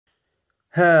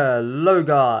Hello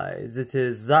guys, it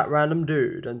is that random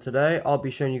dude, and today I'll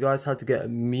be showing you guys how to get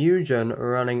Mugen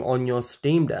running on your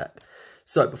Steam Deck.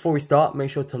 So before we start, make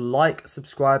sure to like,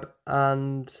 subscribe,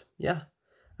 and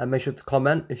make sure to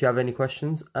comment if you have any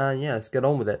questions, and let's get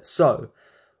on with it. So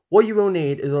what you will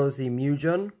need is obviously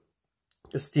Mugen,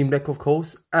 the Steam Deck of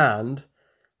course, and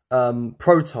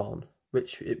Proton,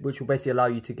 which will basically allow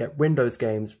you to get Windows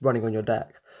games running on your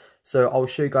deck. So I'll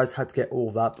show you guys how to get all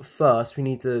of that, but first we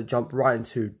need to jump right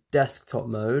into desktop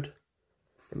mode.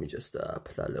 Let me just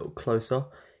put that a little closer.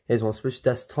 Here's one, switch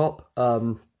desktop,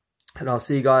 and I'll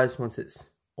see you guys once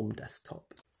it's on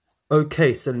desktop.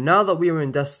 Okay, so now that we are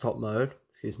in desktop mode,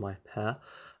 excuse my hair,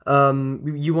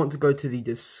 you want to go to the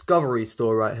Discovery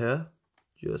store right here,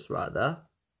 just right there.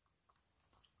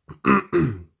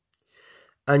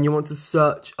 And you want to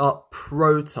search up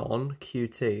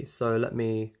Proton-Qt. So let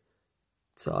me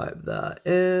type that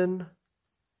in.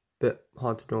 Bit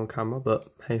hard to do on camera, but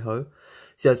hey ho.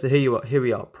 So here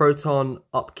we are.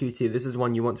 Proton-Qt. This is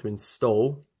one you want to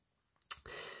install.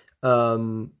 Yeah,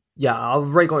 I've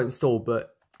already got it installed,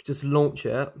 but just launch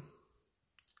it.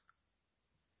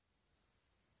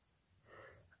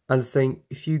 And I think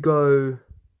if you go,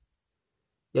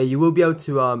 you will be able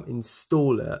to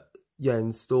install it.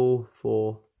 Install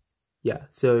for,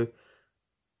 so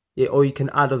or you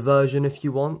can add a version if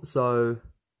you want. So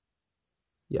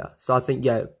so I think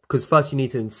because first you need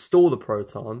to install the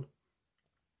Proton,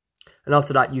 and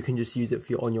after that you can just use it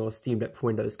on your Steam Deck for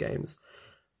Windows games.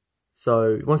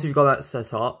 So once you've got that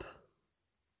set up,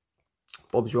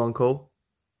 Bob's your uncle.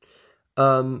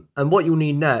 And what you'll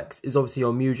need next is obviously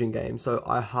your Mugen game. So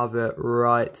I have it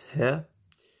right here,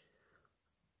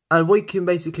 and what you can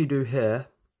basically do here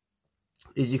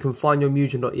is you can find your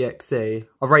Mugen.exe.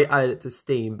 I've already added it to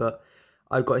Steam, but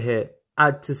I've got here,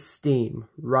 add to Steam,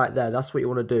 right there. That's what you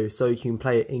want to do, so you can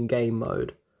play it in game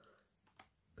mode.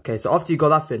 Okay, so after you got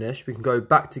that finished, we can go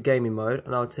back to gaming mode,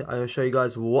 and I'll show you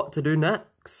guys what to do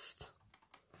next.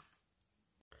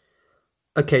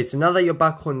 Okay, so now that you're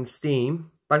back on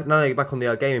Steam, now that you're back on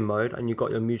the gaming mode, and you've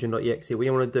got your Mugen.exe, what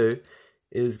you want to do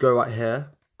is go right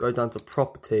here, go down to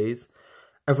Properties,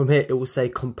 and from here, it will say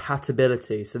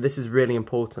compatibility. So this is really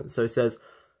important. So it says,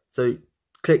 so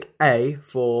click A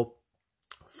for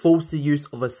force the use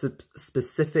of a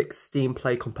specific Steam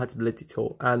Play compatibility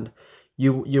tool. And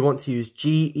you want to use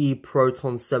GE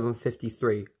Proton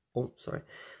 753. Oh, sorry.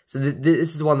 So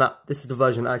this is the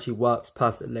version that actually works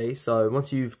perfectly. So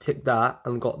once you've ticked that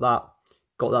and got that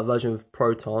version of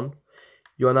Proton,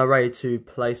 you are now ready to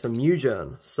play some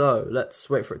Mugen. So let's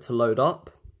wait for it to load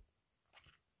up.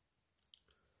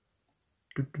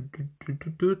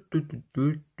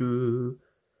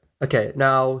 Okay,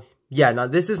 now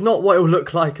this is not what it will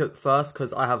look like at first,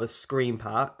 because I have a screen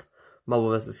pack. Marvel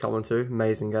vs. Capcom 2,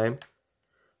 amazing game.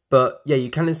 But you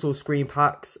can install screen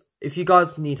packs. If you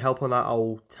guys need help on that,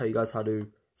 I'll tell you guys how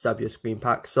to set up your screen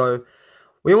pack. So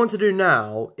what you want to do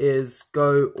now is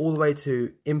go all the way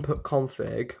to input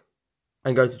config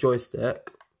and go to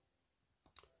joystick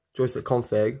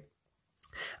config.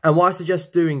 And what I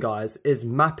suggest doing, guys, is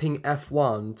mapping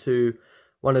F1 to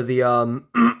one of the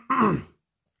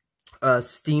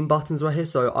Steam buttons right here.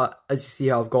 So as you see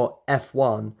here, I've got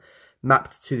F1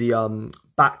 mapped to the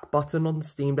back button on the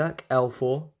Steam Deck,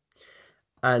 L4.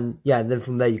 And and then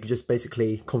from there you can just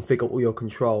basically configure all your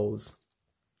controls.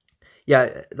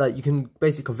 Like you can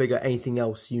basically configure anything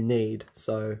else you need.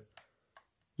 So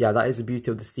that is the beauty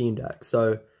of the Steam Deck.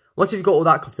 So once you've got all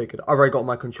that configured, I've already got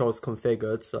my controls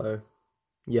configured, so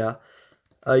you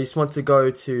just want to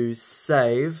go to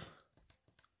save.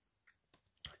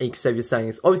 And you can save your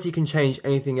settings. Obviously, you can change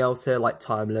anything else here, like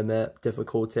time limit,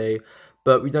 difficulty,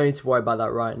 but we don't need to worry about that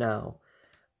right now.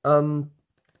 And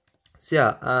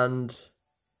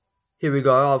here we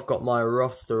go. I've got my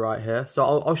roster right here. So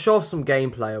I'll show off some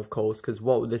gameplay, of course, because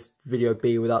what would this video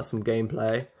be without some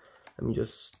gameplay? Let me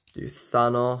just do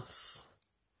Thanos.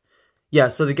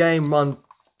 So the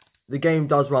game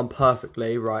does run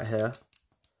perfectly right here.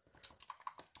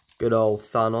 Good old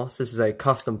Thanos. This is a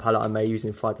custom palette I made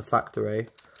using Fighter Factory.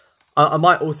 I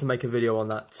might also make a video on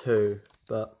that too,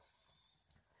 but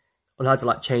on how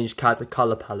to change character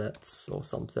color palettes or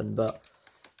something. But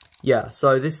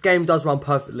so this game does run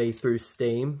perfectly through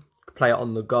Steam. Play it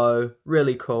on the go.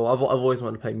 Really cool. I've always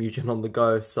wanted to play Mugen on the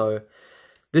go, so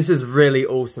this is really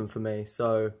awesome for me.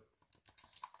 So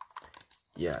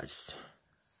just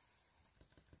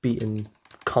beating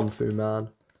Kung Fu Man.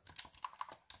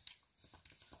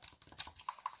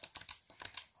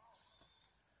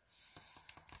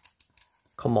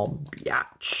 Come on,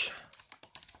 biatch.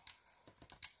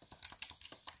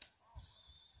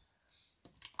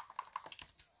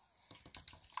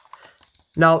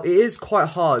 Now it is quite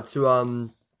hard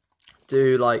to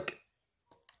do like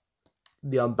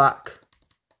the back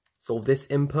sort of this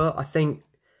input. I think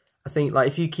like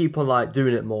if you keep on like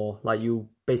doing it more, like you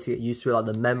basically get used to it. Like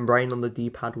the membrane on the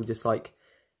D-pad will just like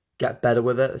get better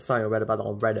with it. It's something I read about that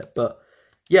on Reddit. But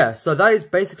yeah, so that is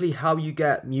basically how you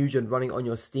get Mugen running on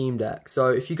your Steam Deck. So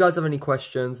if you guys have any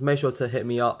questions, make sure to hit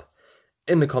me up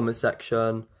in the comment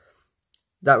section.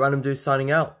 That Random Dude signing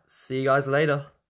out. See you guys later.